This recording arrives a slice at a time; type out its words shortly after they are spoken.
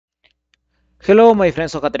Hello my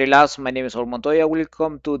friends of Labs, my name is Or Montoya.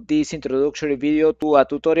 Welcome to this introductory video to a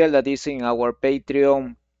tutorial that is in our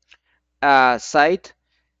Patreon site,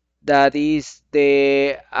 that is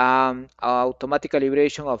the automatic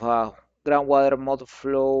calibration of a groundwater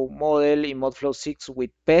flow model in MODFLOW6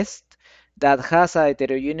 with Pest, that has a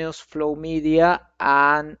heterogeneous flow media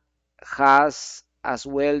and has as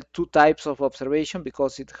well two types of observation,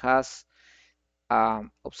 because it has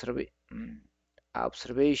um, observa mm,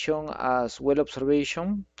 observation as well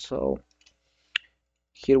observation. So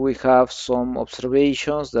here we have some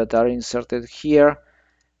observations that are inserted here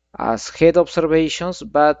as head observations,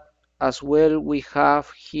 but as well we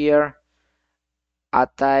have here a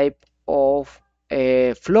type of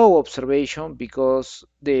a flow observation, because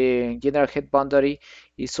the general head boundary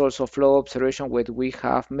is also flow observation, where we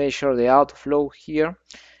have measured the outflow here,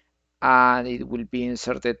 and it will be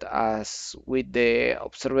inserted as with the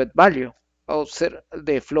observed value,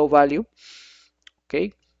 the flow value.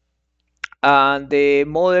 Okay, and the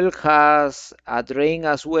model has a drain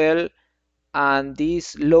as well, and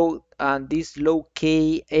this low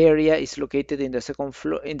K area is located in the second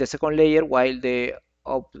floor, in the second layer, while the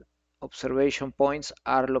ob observation points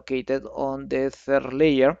are located on the third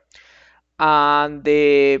layer. And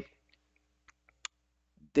the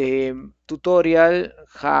tutorial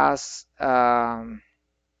has the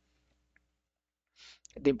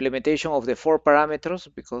implementation of the four parameters,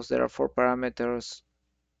 because there are four parameters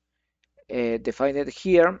defined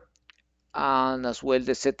here, and as well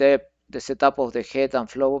the setup of the head and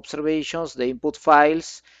flow observations, the input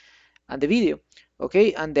files, and the video,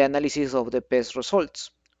 okay, and the analysis of the pest results.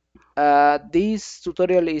 This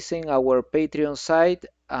tutorial is in our Patreon site,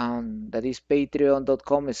 that is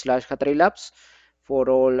patreon.com/hatrailabs, for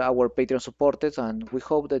all our Patreon supporters, and we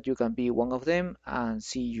hope that you can be one of them, and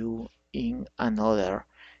see you in another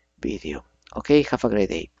video. Okay, have a great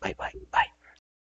day. Bye bye. Bye.